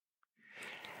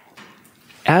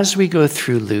as we go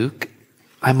through Luke,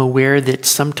 I'm aware that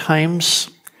sometimes,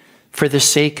 for the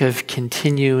sake of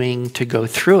continuing to go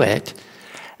through it,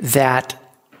 that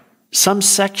some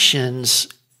sections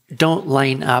don't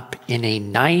line up in a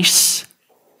nice,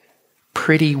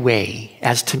 pretty way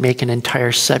as to make an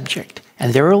entire subject.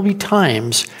 And there will be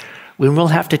times when we'll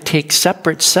have to take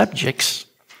separate subjects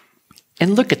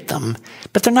and look at them,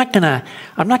 but I'm not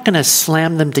gonna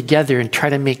slam them together and try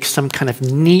to make some kind of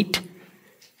neat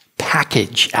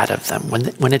package out of them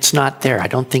when it's not there. I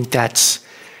don't think that's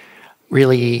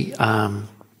really an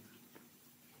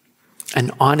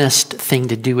honest thing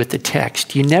to do with the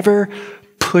text. You never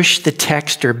push the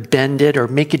text or bend it or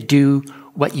make it do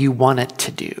what you want it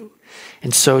to do.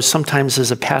 And so sometimes as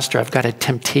a pastor, I've got a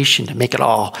temptation to make it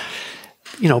all,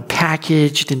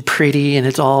 packaged and pretty, and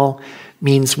it all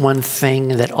means one thing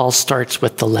that all starts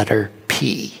with the letter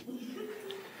P.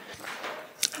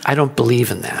 I don't believe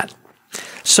in that.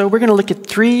 So we're going to look at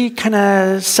three kind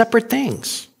of separate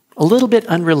things, a little bit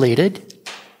unrelated,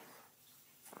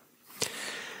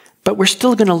 but we're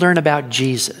still going to learn about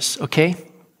Jesus, okay?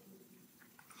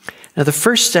 Now the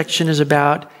first section is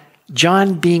about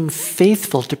John being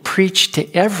faithful to preach to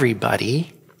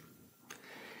everybody,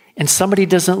 and somebody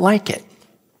doesn't like it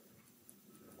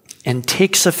and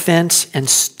takes offense and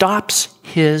stops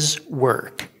his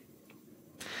work.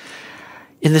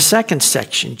 In the second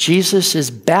section, Jesus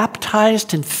is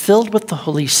baptized and filled with the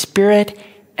Holy Spirit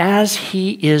as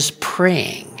he is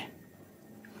praying.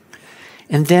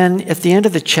 And then at the end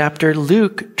of the chapter,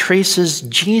 Luke traces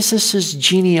Jesus'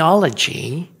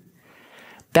 genealogy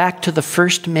back to the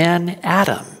first man,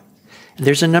 Adam. And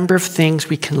there's a number of things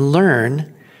we can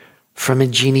learn from a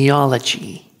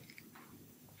genealogy.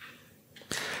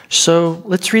 So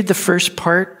let's read the first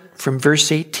part from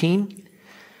verse 18.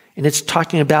 And it's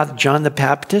talking about John the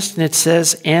Baptist. And it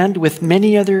says, "And with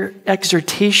many other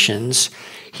exhortations,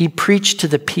 he preached to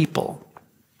the people.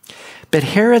 But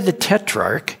Herod the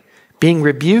Tetrarch, being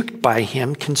rebuked by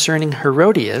him concerning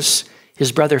Herodias,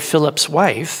 his brother Philip's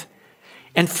wife,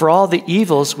 and for all the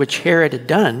evils which Herod had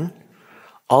done,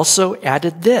 also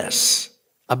added this,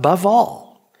 above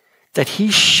all, that he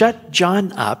shut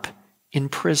John up in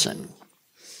prison."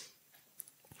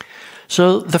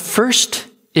 So the first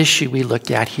issue we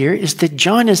looked at here is that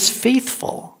John is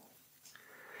faithful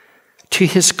to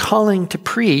his calling to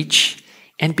preach,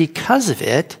 and because of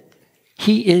it,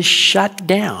 he is shut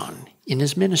down in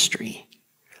his ministry.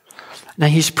 Now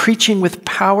he's preaching with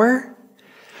power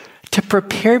to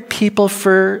prepare people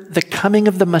for the coming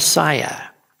of the Messiah.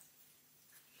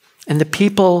 And the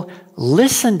people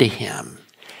listen to him,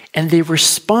 and they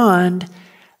respond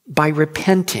by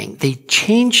repenting. They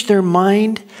change their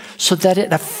mind so that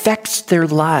it affects their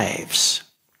lives.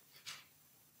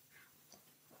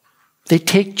 They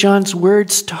take John's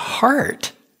words to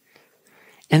heart,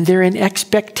 and they're in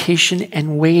expectation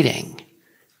and waiting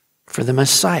for the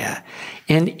Messiah.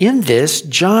 And in this,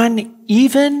 John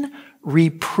even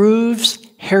reproves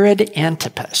Herod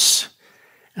Antipas.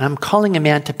 And I'm calling him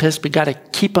Antipas. We got to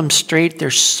keep them straight.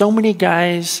 There's so many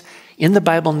guys in the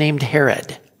Bible named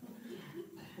Herod.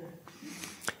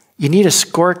 You need a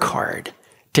scorecard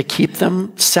to keep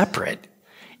them separate.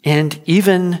 And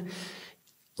even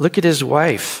look at his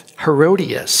wife,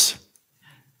 Herodias.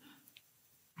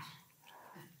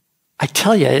 I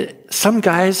tell you, some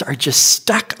guys are just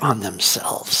stuck on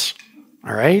themselves,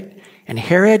 all right? And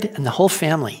Herod and the whole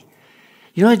family.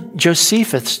 You know,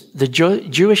 Josephus, the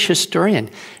Jewish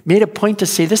historian, made a point to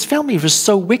say this family was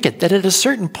so wicked that at a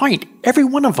certain point, every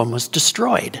one of them was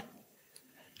destroyed.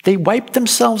 They wiped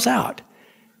themselves out.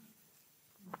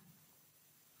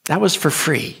 That was for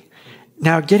free.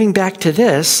 Now, getting back to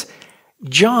this,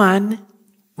 John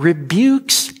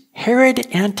rebukes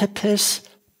Herod Antipas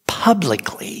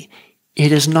publicly.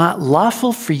 It is not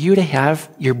lawful for you to have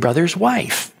your brother's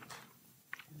wife.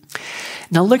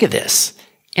 Now, look at this.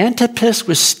 Antipas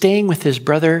was staying with his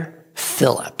brother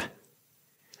Philip,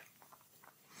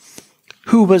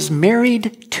 who was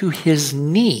married to his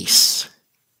niece,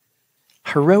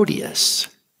 Herodias.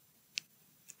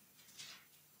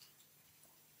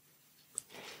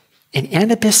 And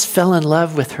Antipas fell in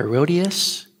love with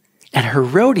Herodias, and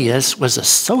Herodias was a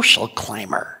social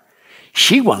climber.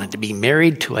 She wanted to be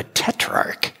married to a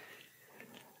tetrarch.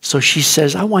 So she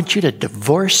says, "I want you to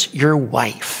divorce your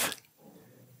wife."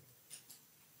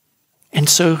 And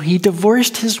so he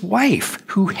divorced his wife,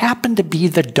 who happened to be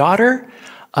the daughter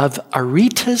of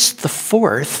Aretas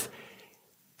IV,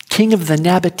 king of the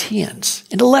Nabateans.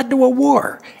 And it led to a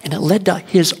war, and it led to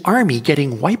his army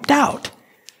getting wiped out.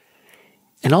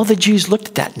 And all the Jews looked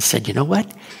at that and said, you know what?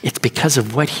 It's because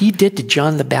of what he did to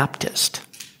John the Baptist.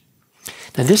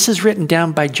 Now, this is written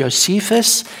down by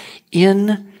Josephus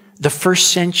in the 1st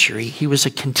century. He was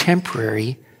a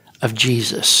contemporary of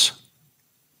Jesus.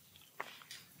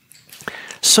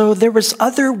 So there was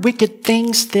other wicked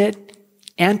things that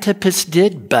Antipas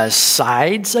did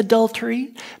besides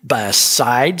adultery,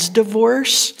 besides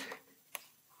divorce,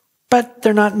 but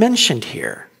they're not mentioned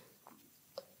here.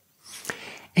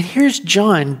 And here's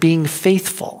John being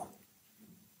faithful.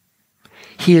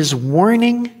 He is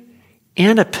warning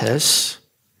Antipas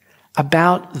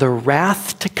about the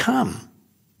wrath to come.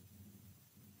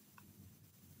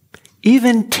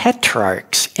 Even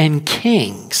tetrarchs and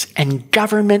kings and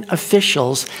government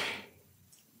officials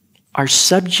are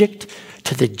subject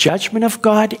to the judgment of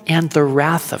God and the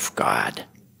wrath of God.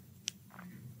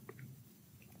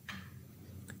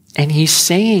 And he's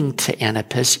saying to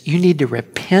Antipas, you need to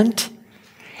repent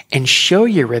and show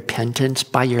your repentance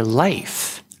by your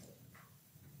life.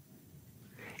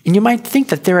 And you might think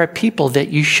that there are people that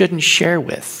you shouldn't share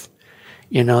with.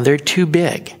 You know, they're too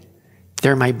big.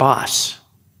 They're my boss.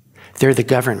 They're the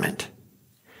government.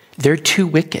 They're too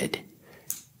wicked.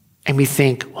 And we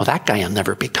think, well, that guy will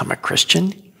never become a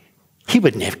Christian. He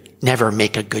would never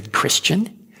make a good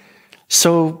Christian.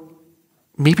 So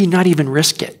maybe not even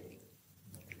risk it.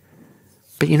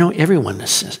 But you know, everyone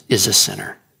is a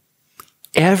sinner.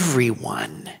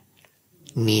 Everyone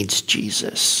needs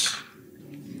Jesus.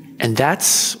 And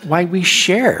that's why we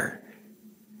share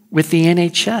with the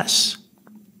NHS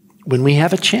when we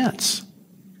have a chance.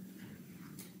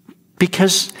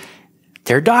 Because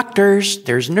they're doctors,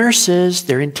 there's nurses,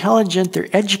 they're intelligent,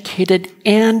 they're educated,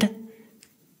 and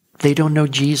they don't know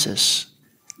Jesus.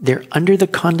 They're under the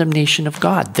condemnation of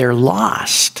God. They're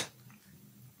lost.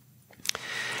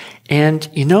 And,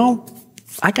 you know,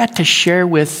 I got to share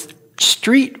with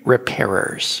street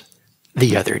repairers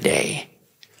the other day.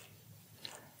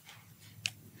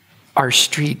 Our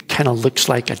street kind of looks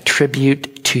like a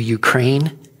tribute to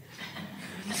Ukraine.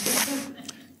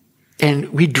 And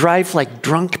we drive like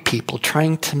drunk people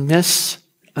trying to miss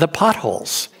the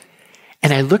potholes.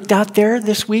 And I looked out there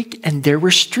this week and there were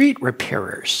street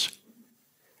repairers.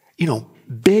 You know,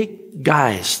 big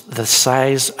guys the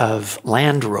size of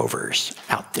Land Rovers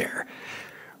out there.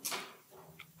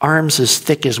 Arms as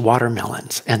thick as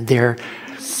watermelons. And they're,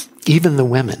 even the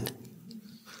women.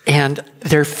 And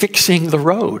they're fixing the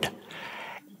road.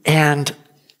 And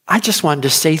I just wanted to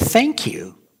say thank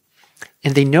you.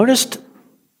 And they noticed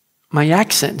my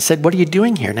accent and said, what are you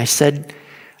doing here? And I said,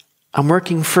 I'm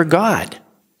working for God.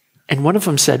 And one of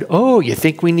them said, oh, you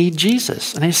think we need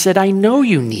Jesus? And I said, I know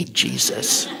you need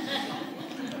Jesus.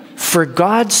 For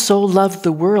God so loved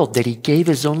the world that he gave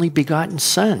his only begotten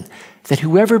Son, that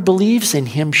whoever believes in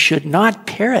him should not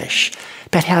perish,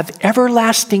 but have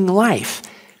everlasting life.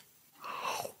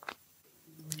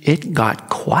 It got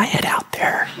quiet out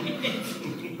there.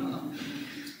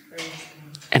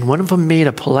 And one of them made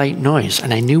a polite noise,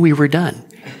 and I knew we were done.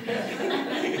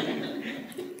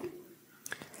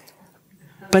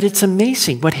 But it's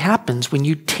amazing what happens when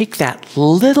you take that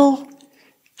little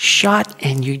shot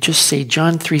and you just say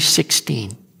John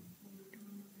 3:16.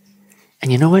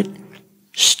 And you know what?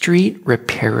 Street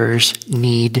repairers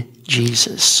need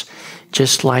Jesus.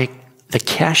 Just like the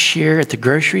cashier at the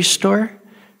grocery store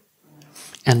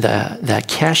and the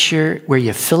cashier where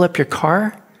you fill up your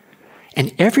car.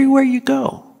 And everywhere you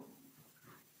go,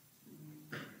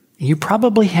 you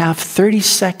probably have 30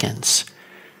 seconds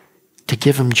to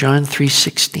give them John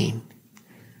 3:16.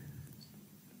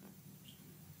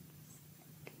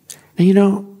 Now, you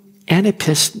know,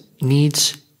 Antipas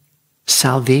needs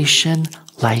salvation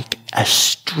like a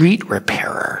street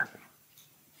repairer.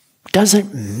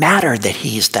 Doesn't matter that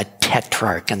he's the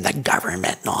tetrarch and the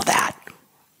government and all that.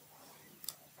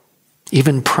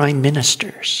 Even prime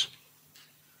ministers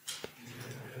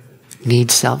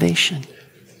need salvation.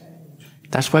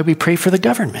 That's why we pray for the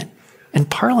government and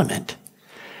parliament.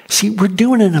 See, we're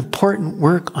doing an important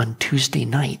work on Tuesday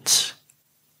nights.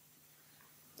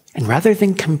 And rather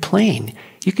than complain,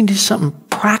 you can do something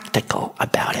practical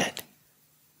about it.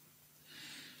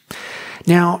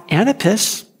 Now,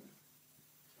 Antipas,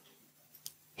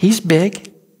 he's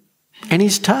big and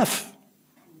he's tough.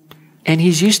 And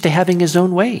he's used to having his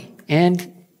own way.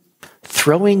 And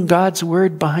throwing God's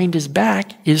word behind his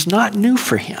back is not new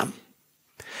for him.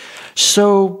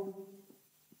 So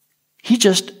he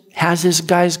just has his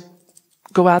guys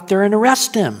go out there and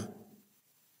arrest him.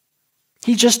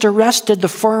 He just arrested the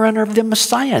forerunner of the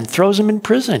Messiah and throws him in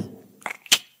prison.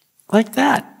 Like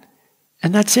that.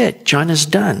 And that's it. John is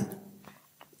done.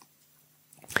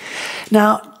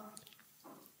 Now,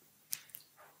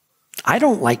 I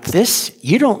don't like this.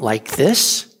 You don't like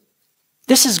this.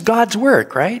 This is God's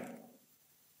work, right?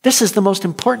 This is the most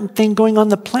important thing going on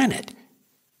the planet.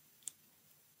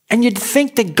 And you'd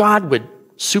think that God would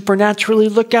supernaturally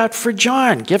look out for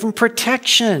John, give him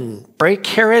protection, break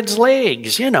Herod's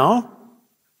legs, And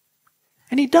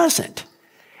he doesn't.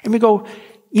 And we go,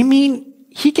 you mean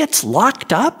he gets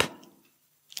locked up?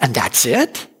 And that's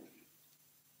it?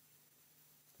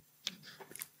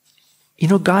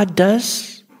 God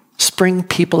does spring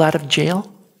people out of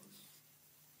jail.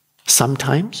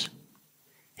 Sometimes.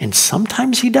 And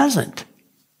sometimes he doesn't.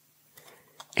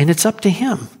 And it's up to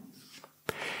him.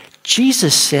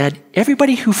 Jesus said,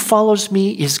 everybody who follows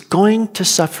me is going to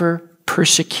suffer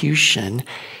persecution.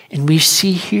 And we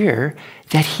see here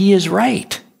that he is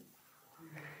right.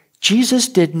 Jesus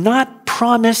did not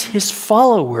promise his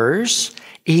followers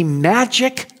a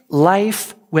magic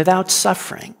life without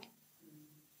suffering.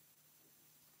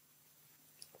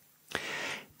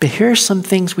 But here are some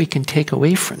things we can take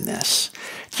away from this.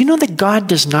 Do you know that God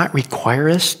does not require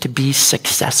us to be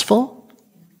successful?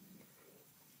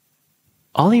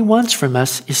 All he wants from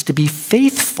us is to be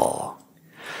faithful.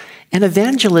 And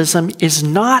evangelism is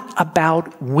not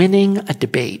about winning a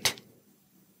debate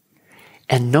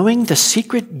and knowing the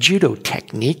secret judo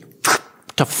technique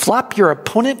to flop your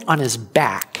opponent on his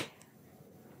back.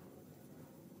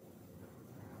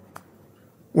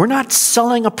 We're not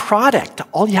selling a product.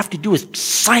 All you have to do is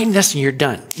sign this and you're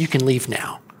done. You can leave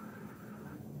now.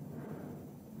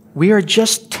 We are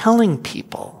just telling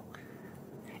people,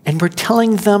 and we're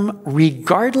telling them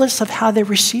regardless of how they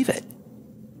receive it.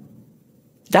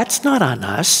 That's not on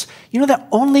us. You know that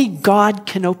only God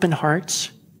can open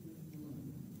hearts,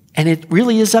 and it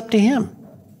really is up to him,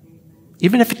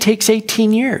 even if it takes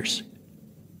 18 years.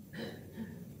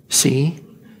 See,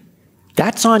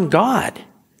 that's on God.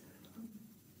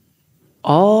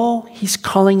 All he's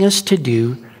calling us to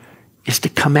do is to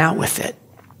come out with it.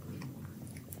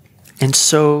 And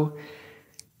so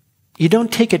you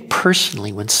don't take it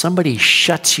personally when somebody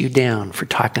shuts you down for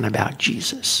talking about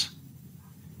Jesus.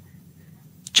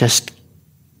 Just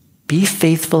be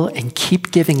faithful and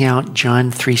keep giving out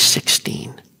John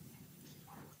 3:16.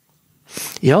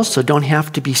 You also don't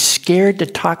have to be scared to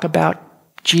talk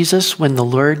about Jesus when the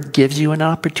Lord gives you an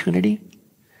opportunity.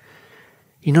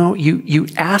 You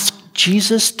ask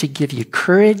Jesus to give you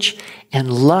courage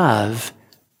and love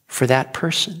for that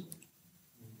person.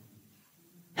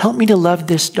 Help me to love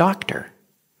this doctor.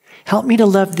 Help me to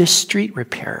love this street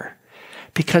repairer.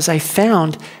 Because I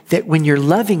found that when you're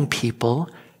loving people,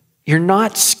 you're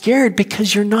not scared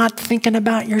because you're not thinking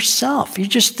about yourself. You're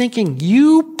just thinking,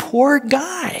 you poor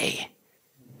guy.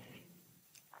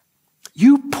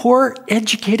 You poor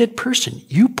educated person.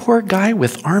 You poor guy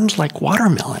with arms like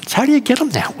watermelons. How do you get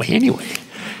them that way anyway?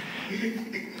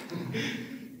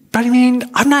 But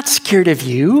I'm not scared of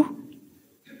you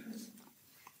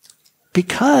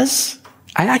because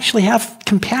I actually have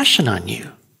compassion on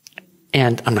you.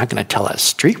 And I'm not going to tell a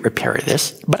street repairer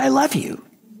this, but I love you.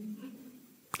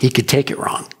 He could take it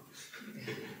wrong.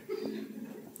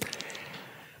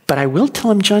 But I will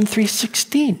tell him John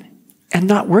 3:16 and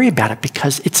not worry about it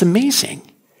because it's amazing.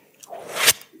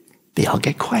 They all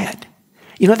get quiet.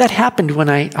 That happened when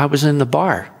I was in the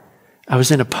bar. I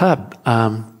was in a pub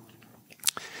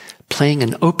playing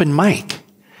an open mic.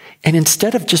 And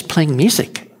instead of just playing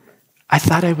music, I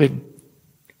thought I would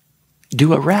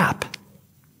do a rap.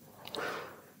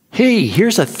 Hey,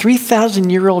 here's a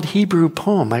 3,000-year-old Hebrew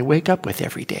poem I wake up with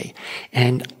every day.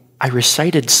 And I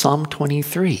recited Psalm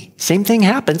 23. Same thing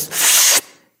happens.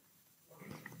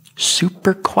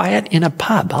 Super quiet in a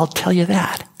pub, I'll tell you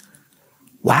that.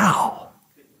 Wow.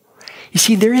 You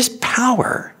see, there is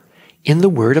power in the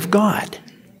Word of God.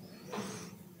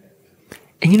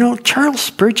 And Charles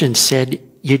Spurgeon said,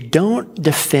 you don't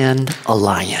defend a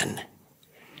lion.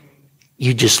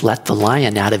 You just let the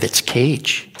lion out of its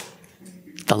cage.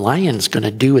 The lion's going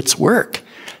to do its work.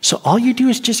 So all you do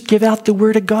is just give out the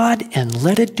Word of God and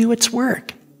let it do its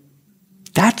work.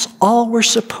 That's all we're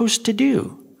supposed to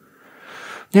do.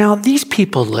 Now, these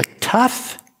people look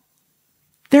tough.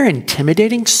 They're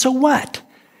intimidating. So what?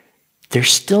 They're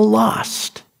still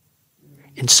lost.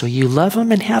 And so you love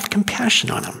them and have compassion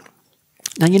on them.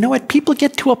 Now, you know what? People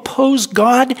get to oppose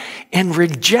God and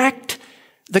reject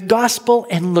the gospel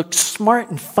and look smart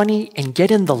and funny and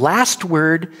get in the last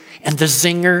word and the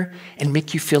zinger and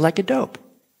make you feel like a dope.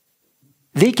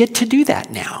 They get to do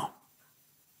that now.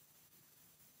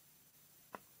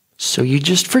 So you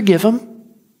just forgive them.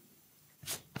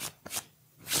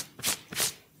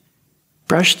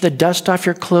 Brush the dust off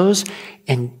your clothes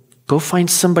and go find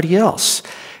somebody else.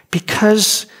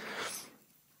 Because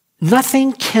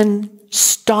nothing can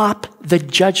stop the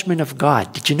judgment of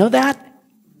God. Did you know that?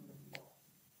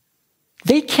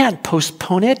 They can't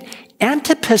postpone it.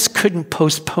 Antipas couldn't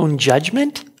postpone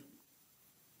judgment.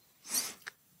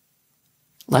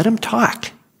 Let him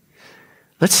talk.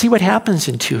 Let's see what happens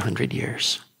in 200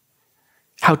 years.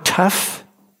 How tough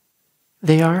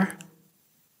they are.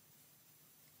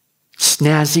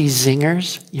 Snazzy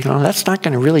zingers. That's not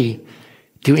going to really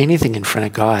do anything in front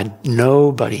of God.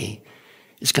 Nobody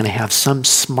is going to have some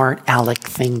smart aleck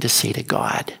thing to say to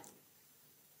God.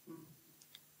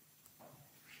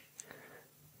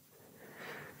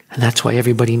 And that's why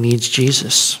everybody needs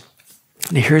Jesus.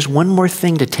 And here's one more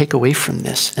thing to take away from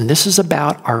this, and this is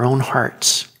about our own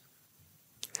hearts.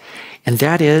 And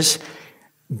that is,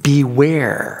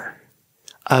 beware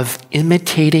of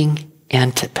imitating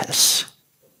Antipas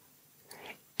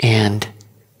and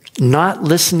not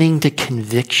listening to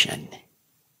conviction.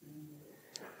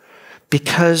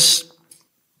 Because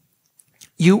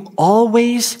you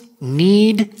always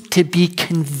need to be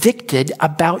convicted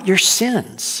about your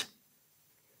sins.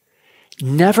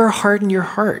 Never harden your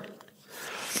heart.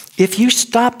 If you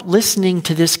stop listening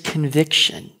to this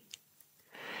conviction,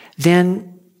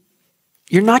 then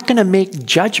you're not going to make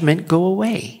judgment go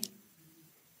away.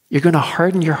 You're going to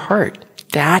harden your heart.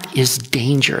 That is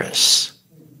dangerous.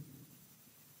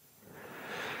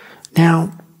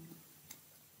 Now,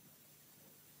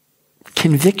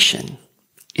 conviction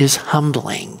is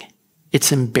humbling.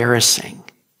 It's embarrassing,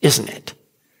 isn't it?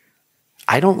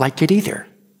 I don't like it either.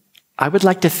 I would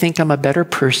like to think I'm a better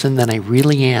person than I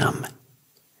really am,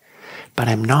 but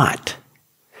I'm not.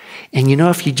 And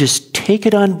if you just take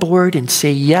it on board and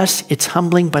say, yes, it's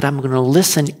humbling, but I'm going to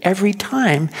listen every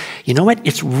time, you know what?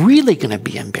 It's really going to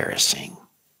be embarrassing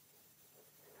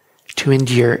to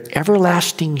endure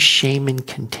everlasting shame and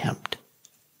contempt.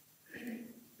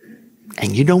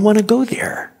 And you don't want to go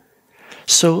there.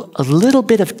 So a little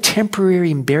bit of temporary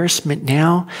embarrassment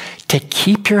now to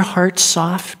keep your heart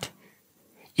soft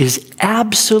is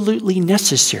absolutely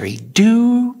necessary.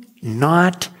 Do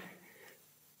not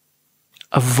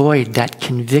avoid that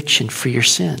conviction for your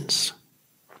sins.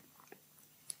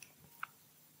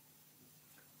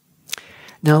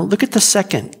 Now look at the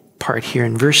second part here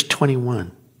in verse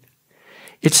 21.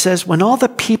 It says, when all the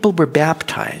people were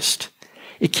baptized,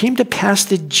 it came to pass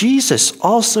that Jesus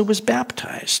also was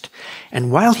baptized.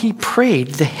 And while he prayed,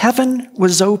 the heaven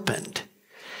was opened,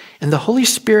 and the Holy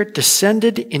Spirit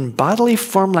descended in bodily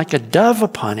form like a dove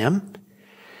upon him.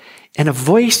 And a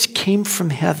voice came from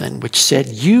heaven which said,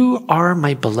 you are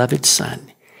my beloved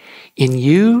Son. In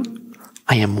you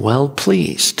I am well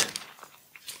pleased.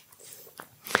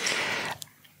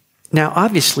 Now,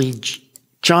 obviously,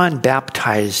 John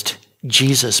baptized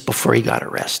Jesus before he got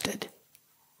arrested,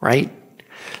 right?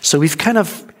 So we've kind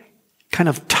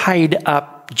of tied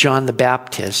up John the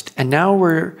Baptist, and now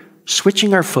we're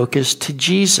switching our focus to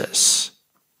Jesus.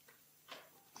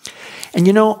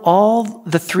 And all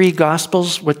the three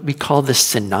Gospels, what we call the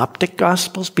synoptic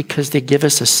Gospels, because they give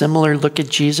us a similar look at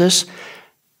Jesus,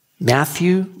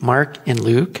 Matthew, Mark, and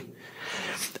Luke,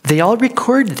 they all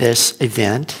record this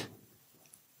event,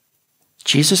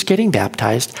 Jesus getting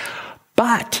baptized,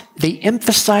 but they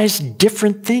emphasize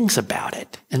different things about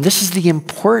it. And this is the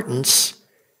importance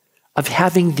of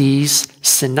having these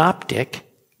synoptic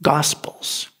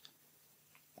Gospels.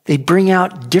 They bring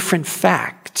out different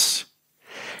facts.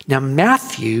 Now,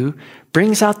 Matthew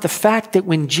brings out the fact that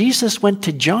when Jesus went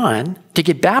to John to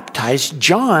get baptized,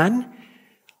 John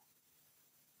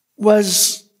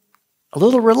was a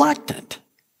little reluctant.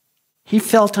 He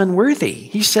felt unworthy.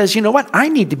 He says, you know what? I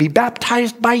need to be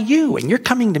baptized by you, and you're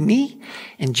coming to me.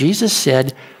 And Jesus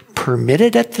said,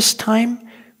 permitted at this time,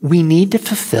 we need to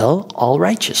fulfill all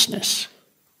righteousness.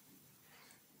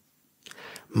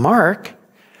 Mark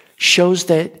shows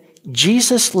that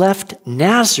Jesus left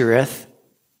Nazareth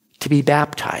to be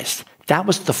baptized. That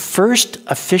was the first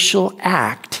official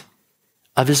act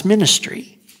of his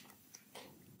ministry.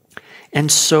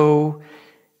 And so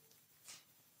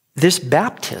this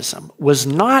baptism was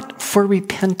not for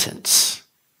repentance.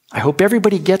 I hope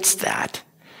everybody gets that.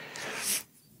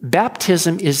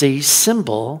 Baptism is a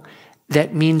symbol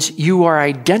that means you are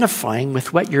identifying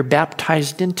with what you're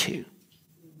baptized into.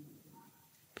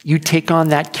 You take on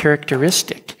that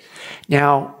characteristic.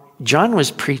 Now, John was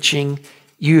preaching,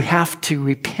 you have to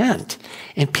repent.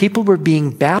 And people were being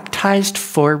baptized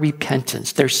for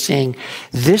repentance. They're saying,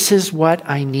 this is what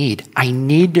I need. I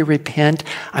need to repent.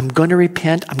 I'm going to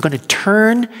repent. I'm going to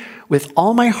turn with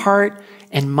all my heart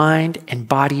and mind and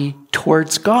body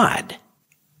towards God.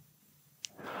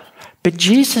 But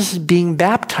Jesus is being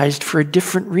baptized for a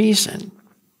different reason.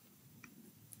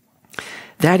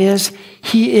 That is,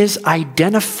 he is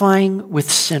identifying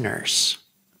with sinners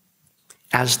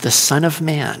as the Son of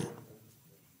Man.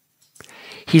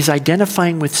 He's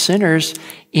identifying with sinners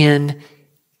in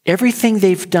everything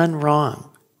they've done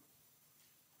wrong,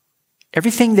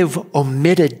 everything they've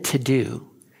omitted to do,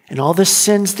 and all the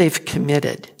sins they've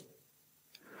committed.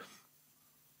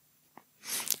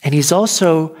 And he's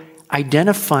also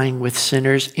identifying with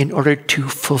sinners in order to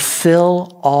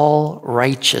fulfill all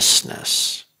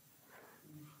righteousness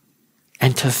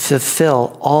and to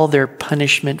fulfill all their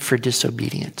punishment for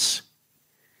disobedience.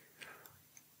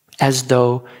 As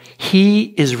though he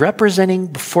is representing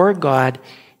before God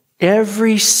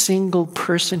every single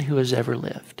person who has ever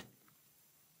lived.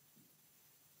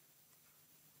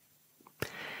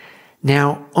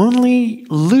 Now, only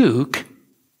Luke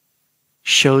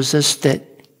shows us that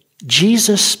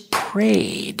Jesus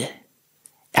prayed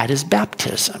at his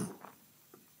baptism.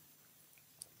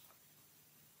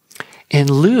 And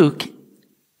Luke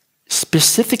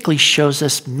specifically shows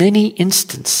us many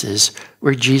instances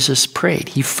where Jesus prayed.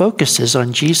 He focuses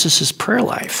on Jesus' prayer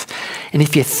life. And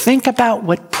if you think about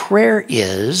what prayer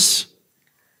is,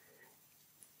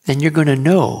 then you're going to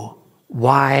know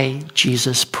why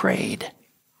Jesus prayed.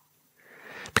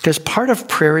 Because part of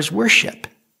prayer is worship.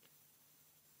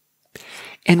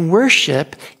 And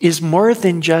worship is more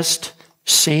than just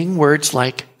saying words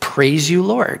like, praise you,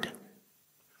 Lord.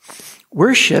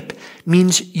 Worship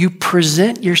means you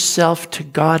present yourself to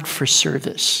God for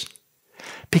service.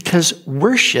 Because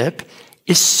worship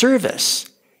is service,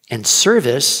 and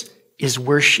service is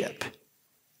worship.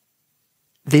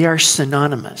 They are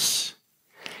synonymous.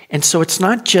 And so it's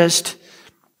not just,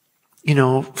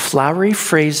 flowery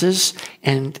phrases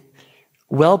and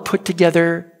well put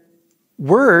together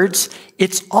words,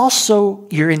 it's also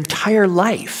your entire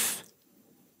life.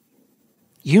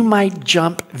 You might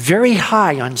jump very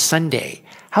high on Sunday.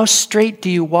 How straight do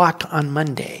you walk on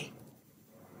Monday?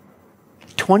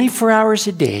 24 hours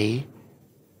a day,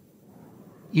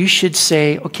 you should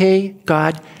say, okay,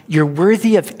 God, you're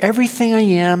worthy of everything I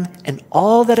am and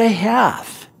all that I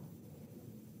have.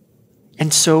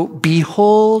 And so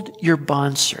behold your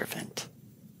bondservant.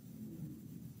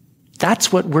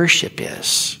 That's what worship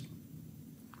is.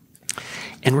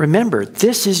 And remember,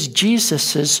 this is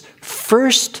Jesus'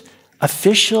 first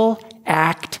official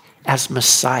act as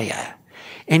Messiah.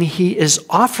 And he is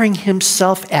offering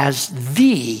himself as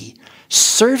the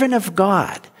servant of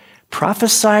God,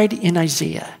 prophesied in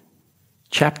Isaiah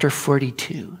chapter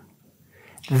 42.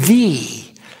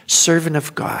 The servant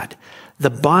of God,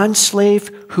 the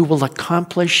bondslave who will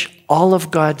accomplish all of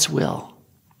God's will.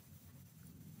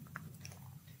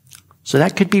 So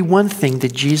that could be one thing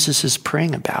that Jesus is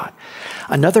praying about.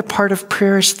 Another part of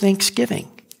prayer is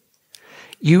thanksgiving.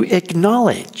 You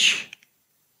acknowledge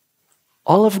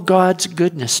all of God's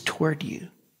goodness toward you.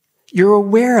 You're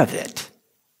aware of it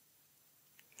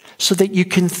so that you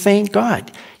can thank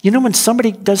God. You know when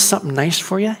somebody does something nice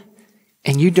for you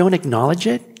and you don't acknowledge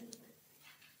it,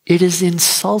 it is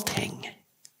insulting.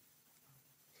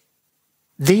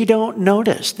 They don't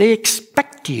notice. They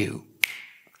expect you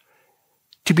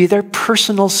to be their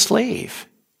personal slave.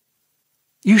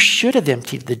 You should have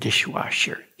emptied the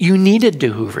dishwasher. You needed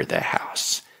to hoover the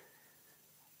house.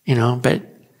 But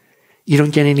you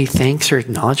don't get any thanks or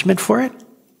acknowledgement for it?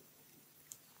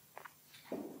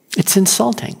 It's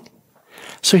insulting.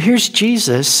 So here's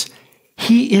Jesus.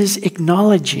 He is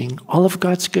acknowledging all of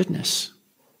God's goodness,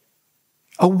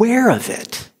 aware of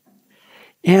it,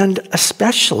 and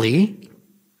especially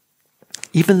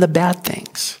even the bad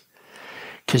things.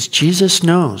 Because Jesus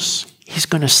knows he's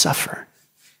going to suffer.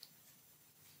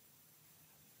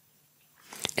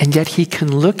 And yet he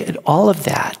can look at all of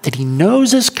that he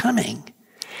knows is coming,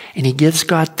 and he gives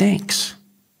God thanks.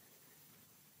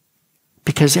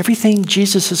 Because everything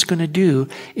Jesus is going to do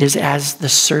is as the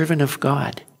servant of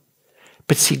God.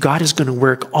 But see, God is going to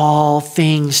work all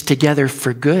things together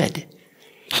for good.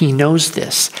 He knows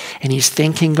this, and he's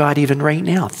thanking God even right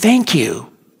now. Thank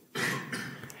you.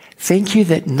 Thank you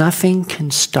that nothing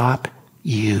can stop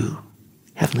you,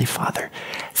 Heavenly Father.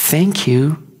 Thank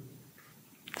you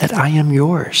that I am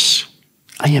yours.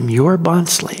 I am your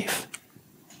bondslave.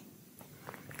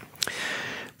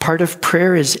 Part of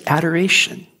prayer is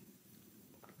adoration,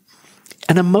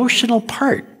 an emotional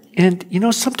part. And,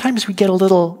 sometimes we get a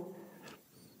little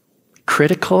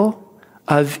critical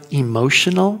of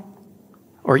emotional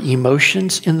or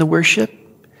emotions in the worship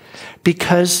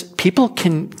because people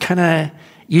can kind of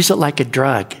use it like a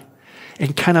drug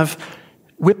and kind of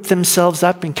whip themselves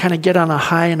up and kind of get on a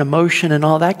high in emotion and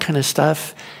all that kind of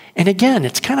stuff. And again,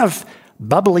 it's kind of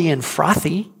bubbly and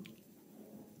frothy,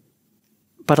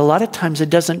 but a lot of times it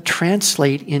doesn't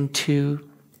translate into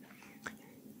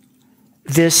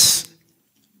this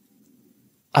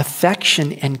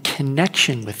affection and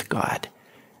connection with God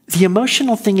the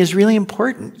emotional thing is really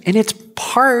important, and it's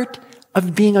part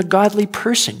of being a godly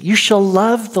person. You shall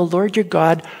love the Lord your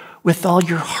God with all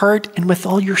your heart and with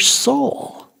all your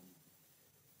soul.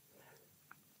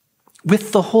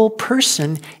 With the whole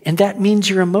person, and that means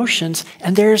your emotions,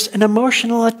 and there's an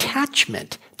emotional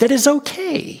attachment that is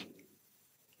okay.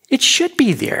 It should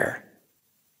be there.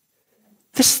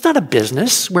 This is not a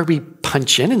business where we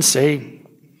punch in and say,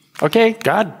 okay,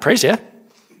 God, praise you.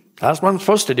 That's what I'm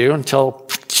supposed to do until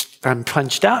I'm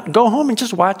punched out and go home and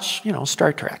just watch,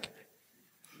 Star Trek.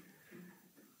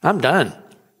 I'm done.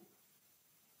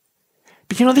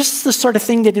 But this is the sort of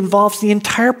thing that involves the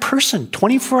entire person,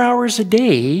 24 hours a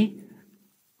day.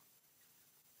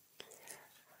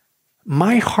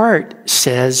 My heart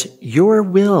says, your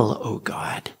will, O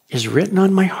God, is written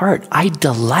on my heart. I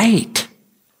delight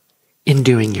in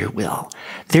doing your will.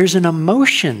 There's an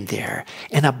emotion there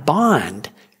and a bond.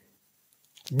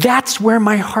 That's where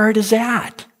my heart is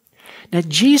at. Now,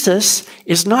 Jesus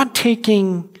is not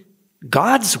taking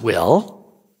God's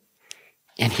will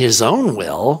and his own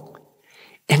will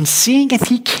and seeing if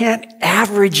he can't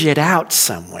average it out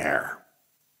somewhere.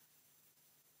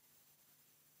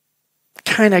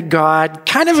 Kind of God,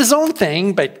 kind of his own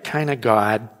thing, but kind of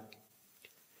God.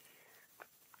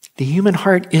 The human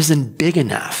heart isn't big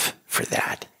enough for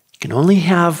that. You can only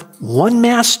have one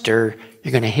master.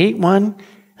 You're going to hate one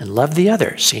and love the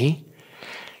other, see?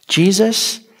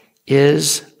 Jesus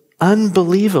is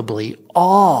unbelievably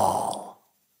all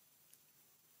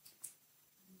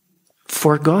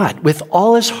for God with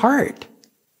all his heart.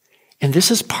 And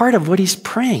this is part of what he's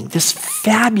praying, this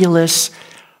fabulous,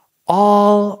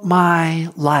 all my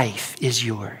life is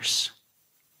yours.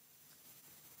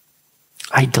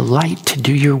 I delight to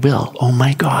do your will, oh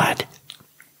my God.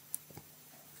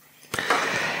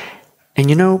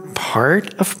 And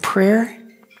part of prayer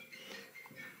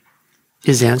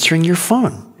is answering your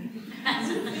phone.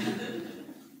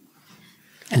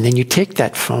 And then you take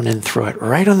that phone and throw it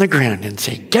right on the ground and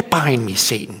say, get behind me,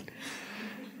 Satan.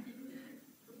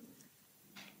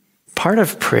 Part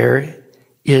of prayer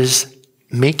is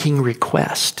making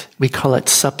request. We call it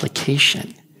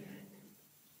supplication.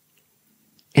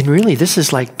 And really, this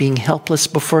is like being helpless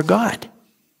before God.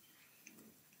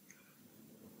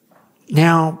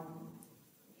 Now,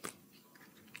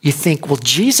 you think, well,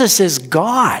 Jesus is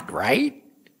God, right?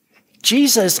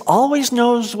 Jesus always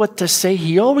knows what to say.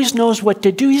 He always knows what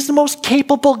to do. He's the most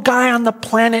capable guy on the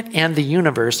planet and the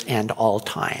universe and all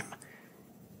time.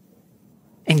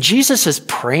 And Jesus is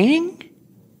praying?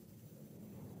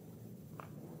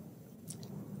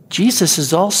 Jesus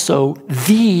is also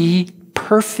the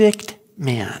perfect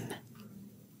man.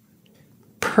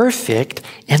 Perfect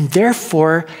and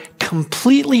therefore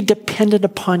completely dependent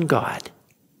upon God.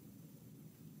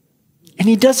 And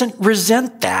he doesn't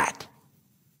resent that.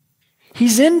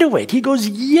 He's into it. He goes,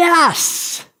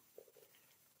 yes,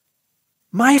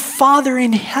 my Father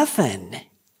in heaven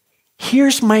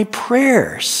hears my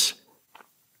prayers,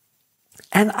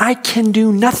 and I can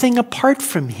do nothing apart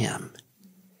from him.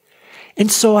 And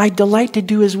so I delight to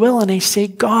do his will, and I say,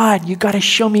 God, you got to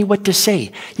show me what to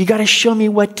say. You got to show me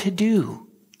what to do.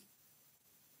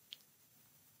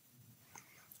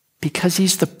 Because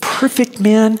he's the perfect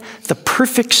man, the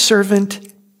perfect servant.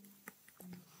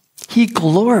 He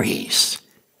glories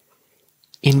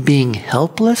in being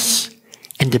helpless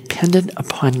and dependent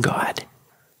upon God.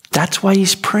 That's why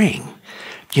he's praying.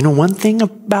 You know one thing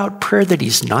about prayer that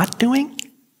he's not doing?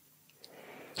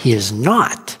 He is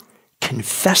not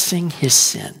confessing his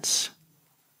sins.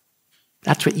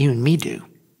 That's what you and me do,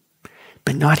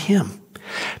 but not him.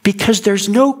 Because there's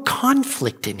no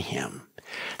conflict in him.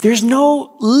 There's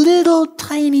no little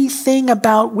tiny thing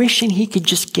about wishing he could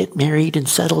just get married and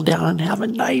settle down and have a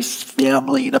nice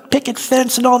family and a picket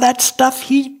fence and all that stuff.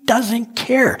 He doesn't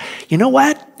care. You know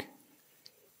what?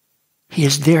 He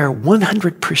is there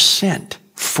 100%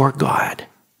 for God.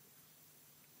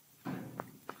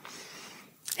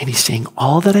 And he's saying,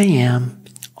 all that I am,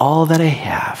 all that I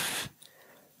have,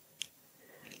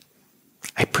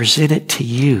 I present it to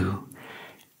you.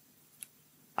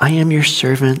 I am your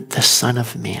servant, the Son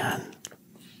of Man.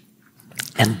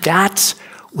 And that's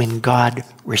when God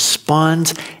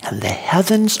responds and the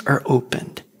heavens are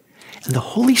opened. And the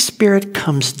Holy Spirit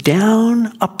comes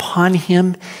down upon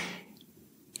him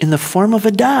in the form of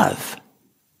a dove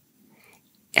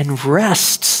and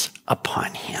rests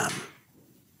upon him.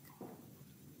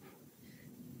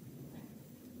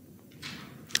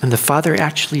 And the Father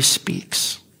actually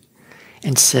speaks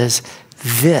and says,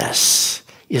 this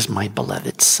is my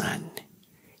beloved Son,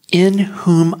 in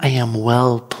whom I am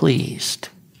well pleased.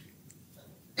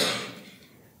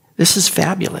 This is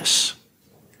fabulous.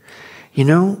 You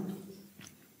know,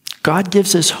 God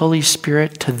gives his Holy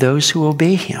Spirit to those who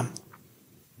obey him.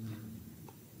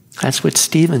 That's what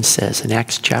Stephen says in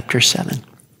Acts chapter 7.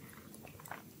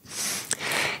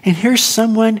 And here's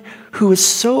someone who is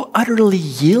so utterly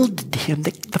yielded to him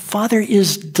that the Father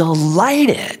is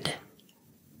delighted.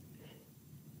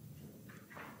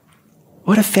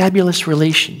 What a fabulous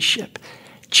relationship.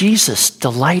 Jesus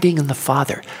delighting in the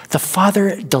Father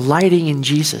delighting in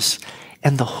Jesus,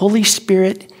 and the Holy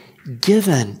Spirit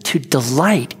given to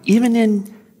delight even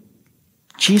in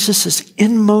Jesus'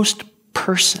 inmost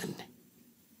person,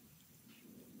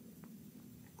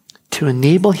 to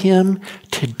enable him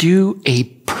to do a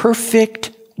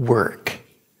perfect work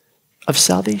of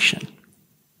salvation.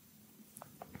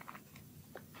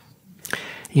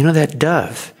 You know, that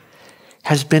dove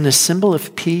has been a symbol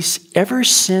of peace ever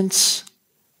since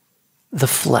the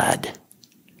flood,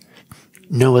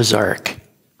 Noah's Ark.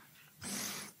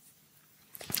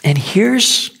 And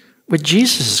here's what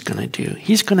Jesus is going to do.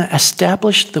 He's going to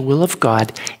establish the will of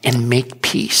God and make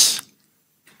peace.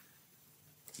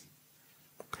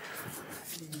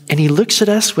 And he looks at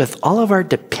us with all of our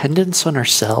dependence on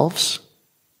ourselves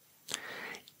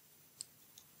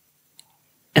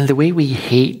and the way we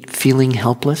hate feeling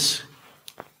helpless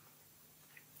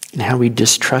and how we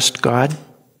distrust God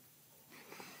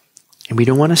and we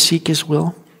don't want to seek his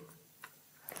will,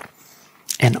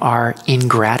 and our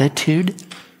ingratitude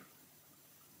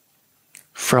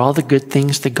for all the good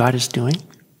things that God is doing,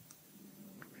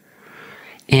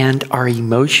 and our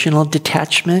emotional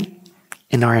detachment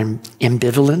and our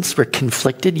ambivalence. We're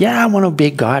conflicted. Yeah, I want to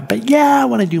obey God, but yeah, I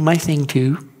want to do my thing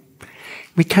too.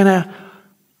 We kind of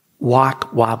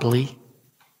walk wobbly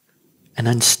and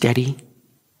unsteady.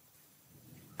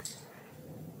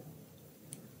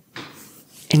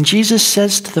 And Jesus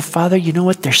says to the Father, you know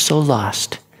what? They're so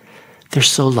lost. They're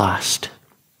so lost.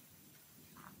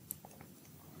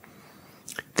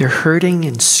 They're hurting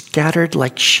and scattered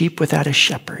like sheep without a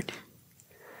shepherd.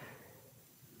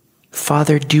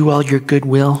 Father, do all your good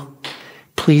will.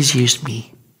 Please use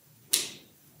me.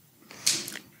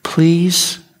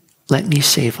 Please let me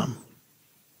save them.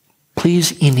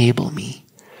 Please enable me.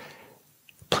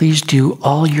 Please do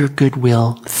all your good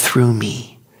will through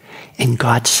me. And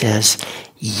God says,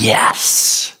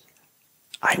 yes,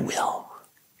 I will.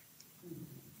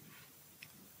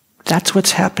 That's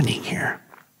what's happening here.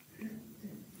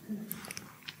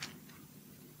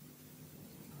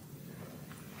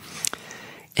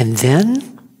 And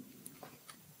then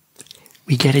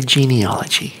we get a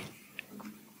genealogy.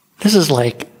 This is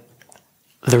like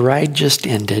the ride just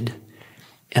ended,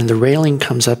 and the railing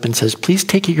comes up and says, please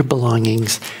take your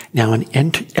belongings now and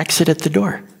exit at the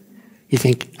door. You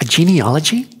think, a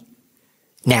genealogy?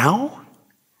 Now?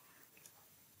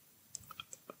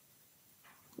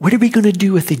 What are we going to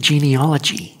do with the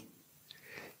genealogy?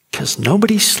 Because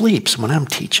nobody sleeps when I'm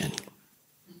teaching.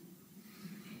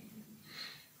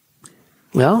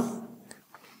 Well,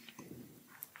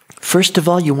 first of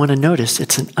all, you want to notice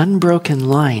it's an unbroken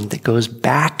line that goes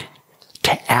back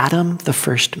to Adam, the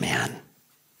first man.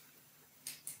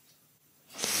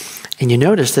 And you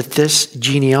notice that this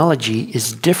genealogy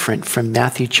is different from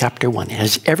Matthew chapter 1.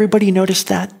 Has everybody noticed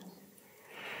that?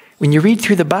 When you read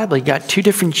through the Bible, you got two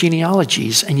different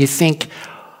genealogies, and you think,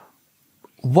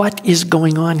 what is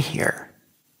going on here?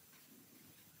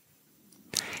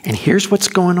 And here's what's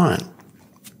going on.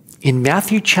 In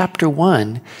Matthew chapter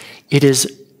 1, it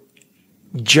is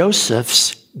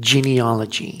Joseph's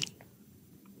genealogy.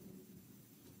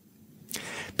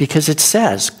 Because it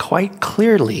says quite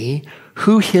clearly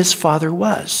who his father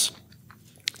was.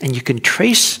 And you can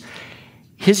trace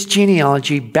his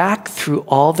genealogy back through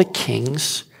all the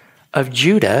kings of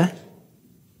Judah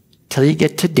till you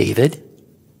get to David.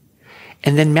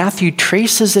 And then Matthew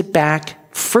traces it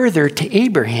back further to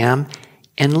Abraham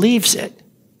and leaves it.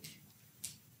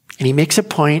 And he makes a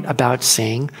point about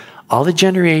saying all the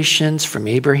generations from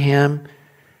Abraham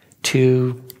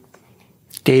to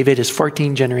David is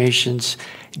 14 generations.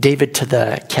 David to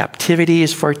the captivity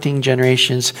is 14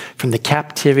 generations. From the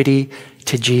captivity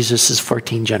to Jesus is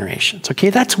 14 generations.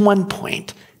 Okay, that's one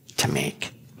point to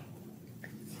make.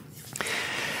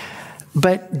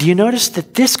 But do you notice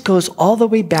that this goes all the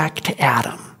way back to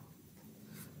Adam?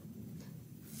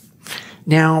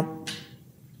 Now,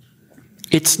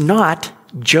 it's not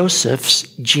Joseph's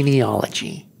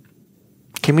genealogy.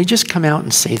 Can we just come out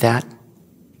and say that?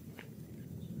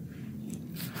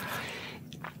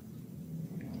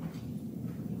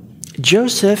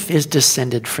 Joseph is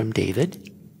descended from David,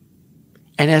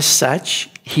 and as such,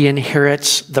 he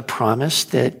inherits the promise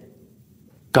that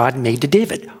God made to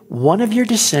David. One of your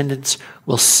descendants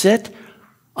will sit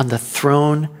on the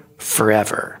throne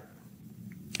forever.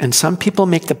 And some people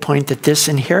make the point that this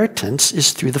inheritance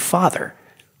is through the Father.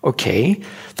 Okay,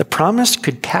 the promise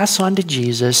could pass on to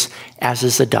Jesus as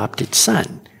his adopted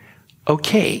son.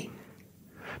 Okay,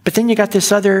 but then you got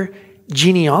this other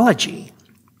genealogy.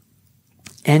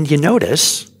 And you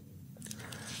notice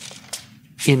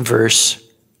in verse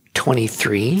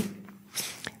 23,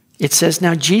 it says,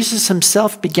 now Jesus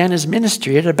himself began his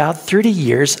ministry at about 30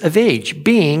 years of age,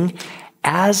 being,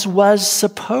 as was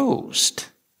supposed,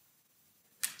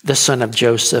 the son of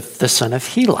Joseph, the son of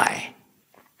Heli.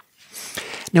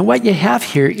 Now what you have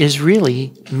here is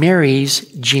really Mary's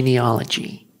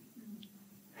genealogy.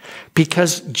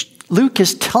 Because Luke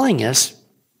is telling us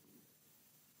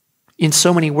in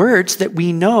so many words that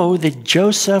we know that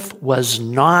Joseph was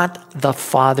not the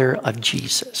father of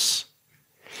Jesus.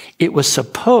 It was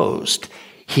supposed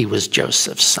he was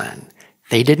Joseph's son.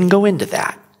 They didn't go into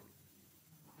that.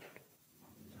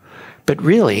 But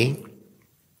really,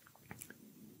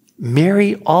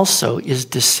 Mary also is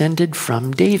descended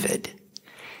from David.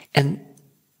 And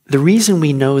the reason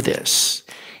we know this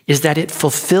is that it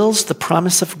fulfills the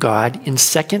promise of God in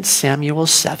 2 Samuel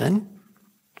 7,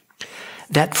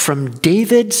 that from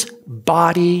David's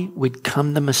body would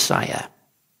come the Messiah.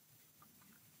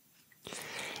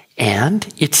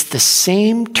 And it's the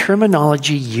same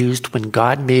terminology used when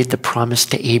God made the promise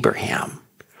to Abraham.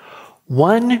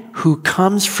 One who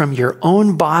comes from your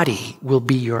own body will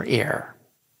be your heir.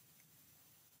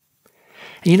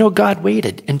 And you know, God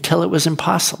waited until it was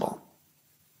impossible.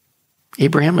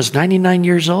 Abraham was 99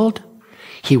 years old.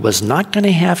 He was not going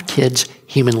to have kids,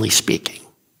 humanly speaking.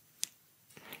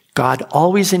 God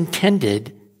always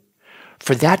intended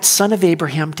for that son of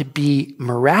Abraham to be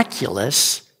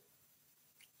miraculous,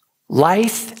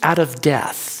 life out of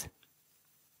death.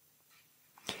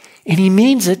 And he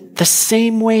means it the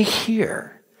same way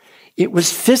here. It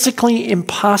was physically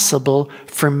impossible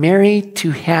for Mary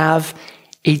to have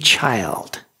a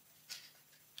child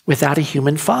without a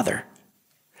human father.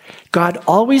 God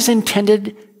always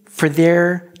intended for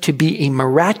there to be a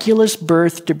miraculous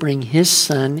birth to bring his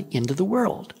son into the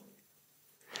world.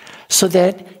 So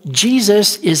that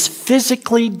Jesus is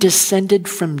physically descended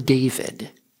from David.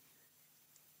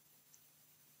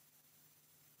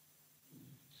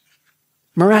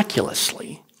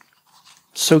 Miraculously.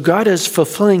 So God is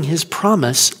fulfilling his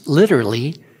promise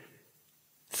literally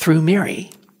through Mary.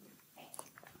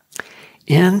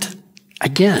 And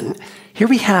again, here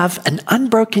we have an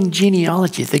unbroken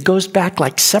genealogy that goes back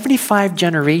like 75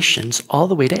 generations all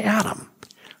the way to Adam.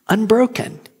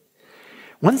 Unbroken.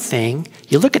 One thing,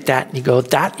 you look at that and you go,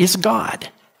 that is God.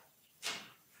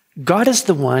 God is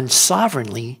the one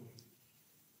sovereignly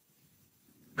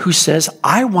who says,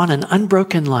 I want an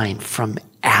unbroken line from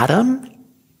Adam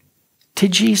to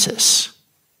Jesus.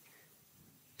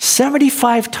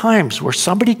 75 times where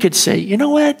somebody could say, you know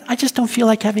what? I just don't feel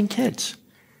like having kids.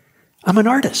 I'm an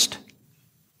artist.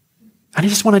 I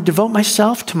just want to devote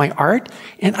myself to my art,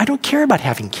 and I don't care about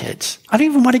having kids. I don't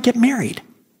even want to get married.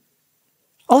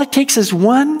 All it takes is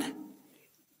one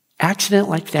accident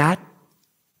like that.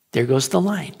 There goes the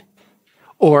line.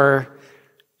 Or,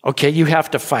 okay, you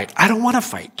have to fight. I don't want to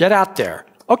fight. Get out there.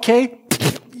 Okay,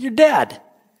 you're dead.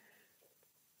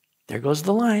 There goes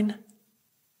the line.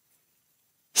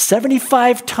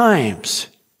 75 times.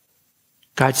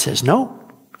 God says, no,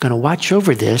 I'm going to watch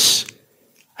over this.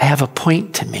 I have a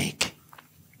point to make.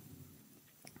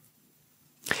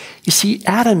 You see,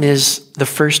 Adam is the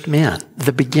first man,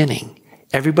 the beginning.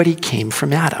 Everybody came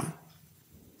from Adam.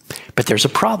 But there's a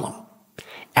problem.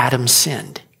 Adam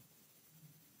sinned.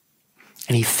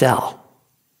 And he fell.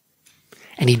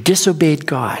 And he disobeyed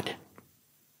God.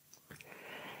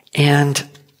 And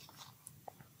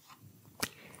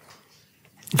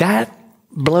that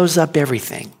blows up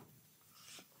everything.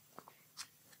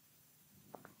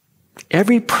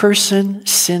 Every person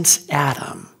since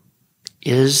Adam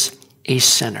is a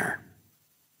sinner,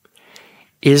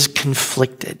 is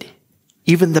conflicted.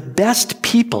 Even the best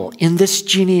people in this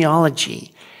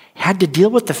genealogy had to deal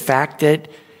with the fact that,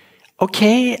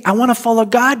 okay, I want to follow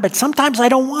God, but sometimes I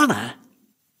don't want to.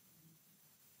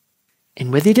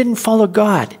 And when they didn't follow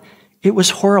God, it was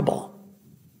horrible.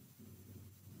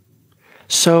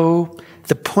 So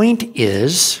the point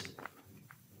is,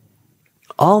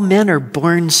 all men are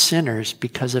born sinners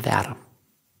because of Adam.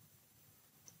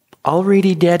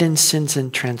 Already dead in sins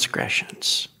and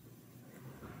transgressions.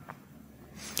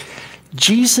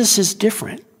 Jesus is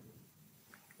different.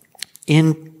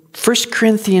 In 1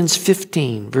 Corinthians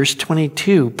 15, verse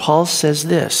 22, Paul says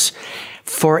this,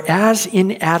 "For as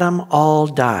in Adam all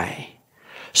die,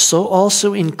 so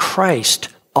also in Christ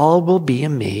all will be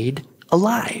made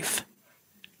alive."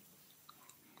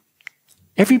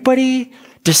 Everybody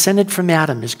descended from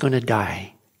Adam is going to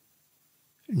die.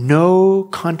 No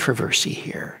controversy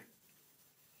here.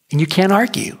 And you can't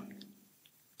argue.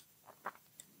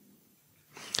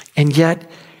 And yet,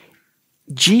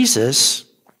 Jesus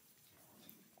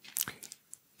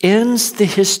ends the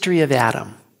history of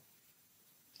Adam,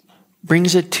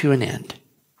 brings it to an end.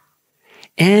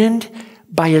 And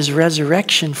by his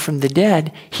resurrection from the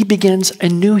dead, he begins a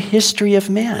new history of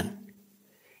man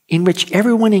in which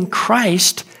everyone in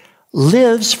Christ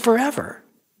lives forever.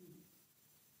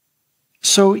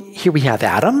 So here we have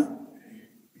Adam,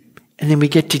 and then we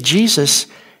get to Jesus,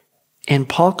 and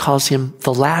Paul calls him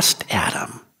the last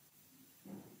Adam.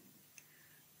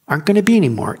 Aren't going to be any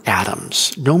more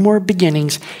Adams, no more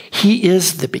beginnings. He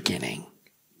is the beginning,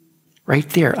 right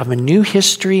there, of a new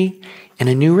history and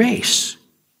a new race.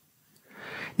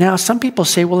 Now, some people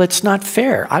say, well, it's not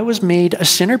fair. I was made a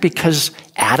sinner because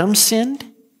Adam sinned.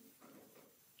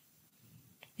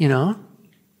 You know,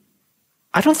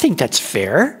 I don't think that's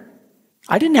fair.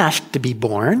 I didn't ask to be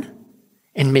born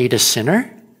and made a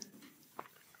sinner.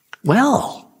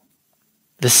 Well,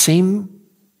 the same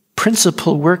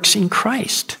principle works in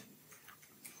Christ.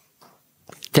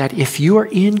 That if you are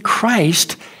in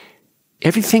Christ,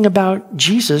 everything about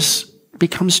Jesus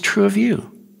becomes true of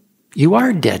you. You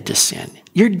are dead to sin.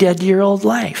 You're dead to your old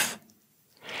life.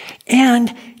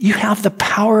 And you have the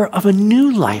power of a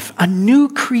new life, a new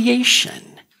creation.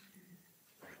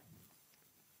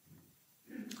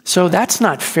 So that's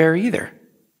not fair either.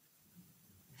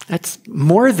 That's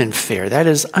more than fair. That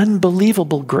is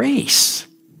unbelievable grace.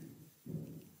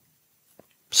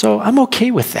 So I'm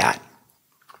okay with that.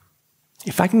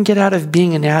 If I can get out of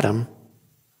being an Adam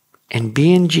and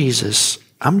be in Jesus,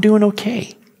 I'm doing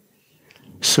okay.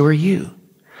 So are you.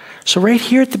 So right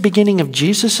here at the beginning of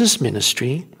Jesus'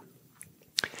 ministry,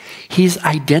 he's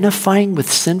identifying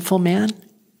with sinful man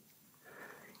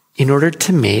in order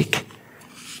to make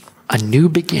a new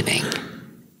beginning.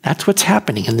 That's what's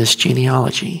happening in this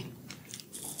genealogy.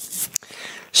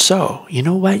 So, you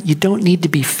know what? You don't need to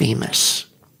be famous.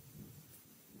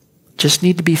 Just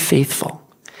need to be faithful.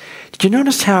 Did you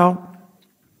notice how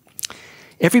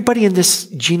everybody in this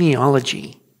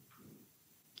genealogy,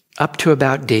 up to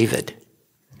about David,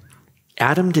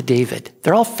 Adam to David,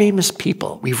 they're all famous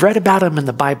people. We've read about them in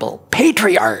the Bible.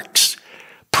 Patriarchs,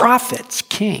 prophets,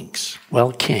 kings.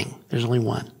 Well, king, there's only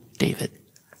one, David.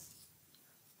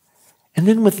 And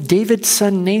then with David's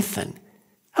son Nathan,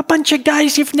 a bunch of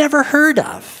guys you've never heard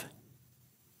of.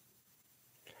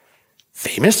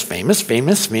 Famous, famous,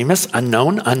 famous, famous,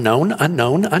 unknown, unknown,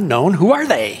 unknown, unknown. Who are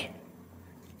they?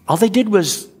 All they did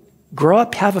was grow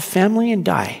up, have a family, and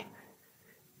die.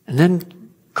 And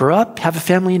then grow up, have a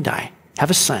family, and die. Have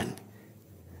a son.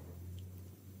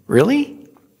 Really?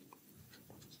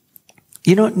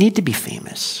 You don't need to be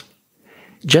famous.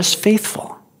 Just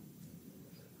faithful.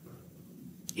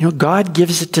 You know, God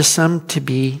gives it to some to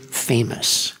be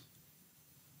famous.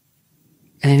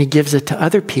 And then he gives it to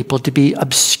other people to be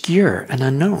obscure and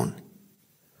unknown.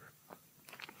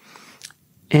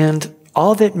 And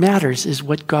all that matters is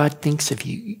what God thinks of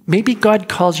you. Maybe God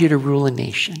calls you to rule a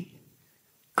nation.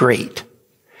 Great.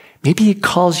 Maybe he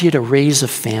calls you to raise a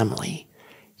family.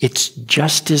 It's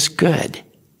just as good.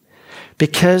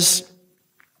 Because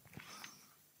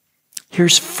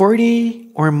here's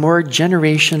 40 or more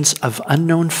generations of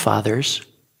unknown fathers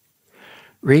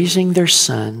raising their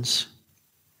sons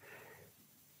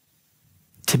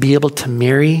to be able to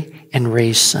marry and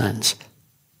raise sons.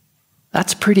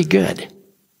 That's pretty good.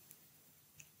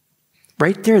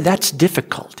 Right there, that's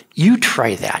difficult. You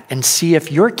try that and see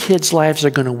if your kids' lives are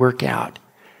going to work out.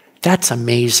 That's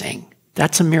amazing.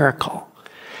 That's a miracle.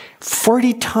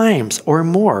 40 times or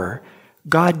more,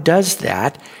 God does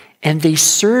that, and they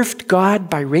served God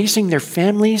by raising their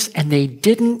families, and they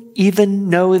didn't even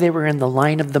know they were in the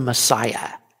line of the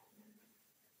Messiah.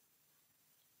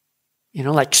 You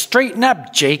know, like, straighten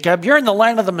up, Jacob. You're in the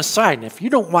line of the Messiah, and if you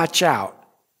don't watch out.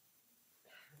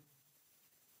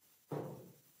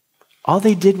 All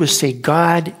they did was say,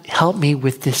 God, help me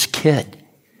with this kid.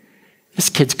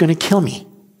 This kid's going to kill me.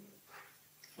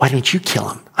 Why don't you kill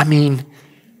him? I mean,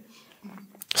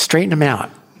 straighten him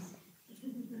out.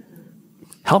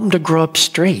 Help him to grow up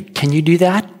straight. Can you do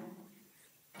that?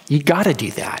 You got to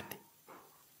do that.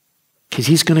 Because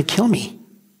he's going to kill me.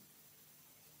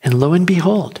 And lo and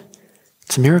behold,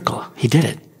 it's a miracle. He did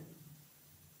it.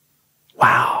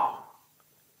 Wow.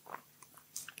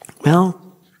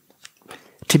 Well,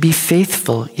 to be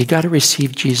faithful, you got to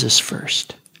receive Jesus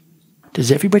first.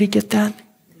 Does everybody get that?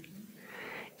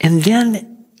 And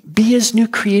then be his new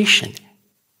creation.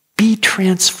 Be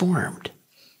transformed.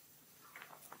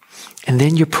 And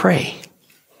then you pray.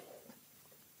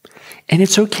 And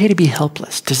it's okay to be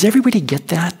helpless. Does everybody get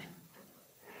that?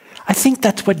 I think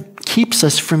that's what keeps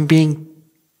us from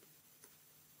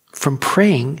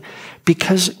praying,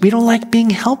 because we don't like being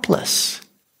helpless.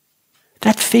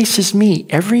 That faces me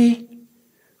every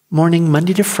morning,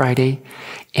 Monday to Friday,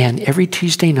 and every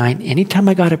Tuesday night. Anytime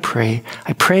I got to pray,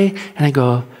 I pray and I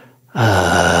go,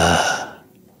 I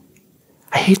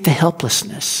hate the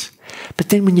helplessness. But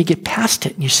then when you get past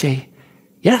it and you say,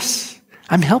 yes,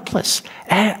 I'm helpless.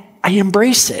 I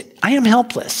embrace it. I am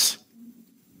helpless.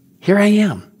 Here I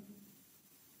am.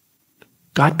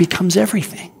 God becomes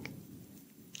everything.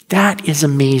 That is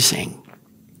amazing.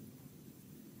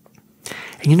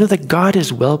 And you know that God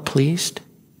is well pleased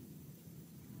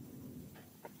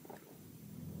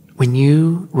when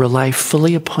you rely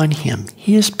fully upon him.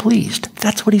 He is pleased.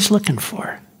 That's what he's looking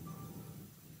for.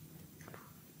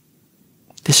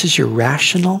 This is your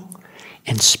rational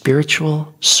and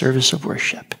spiritual service of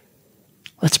worship.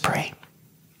 Let's pray.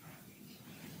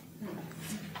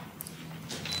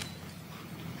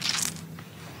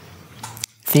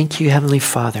 Thank you, Heavenly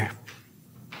Father,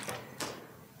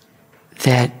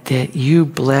 that you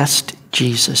blessed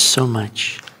Jesus so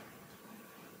much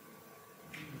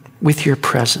with your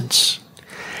presence.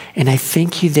 And I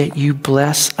thank you that you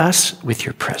bless us with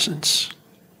your presence.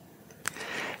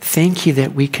 Thank you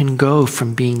that we can go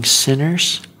from being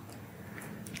sinners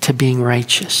to being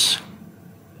righteous,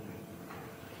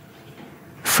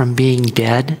 from being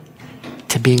dead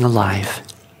to being alive.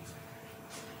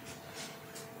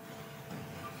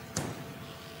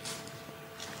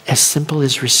 As simple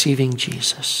as receiving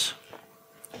Jesus.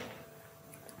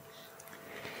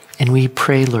 And we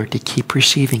pray, Lord, to keep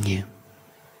receiving you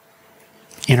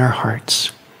in our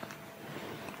hearts.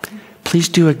 Please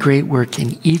do a great work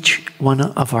in each one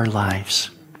of our lives.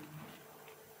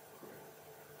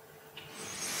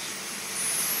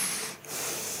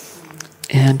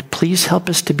 And please help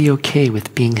us to be okay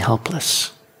with being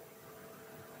helpless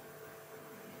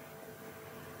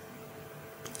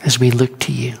as we look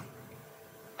to you.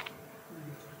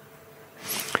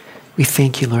 We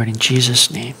thank you, Lord, in Jesus'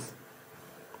 name.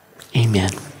 Amen.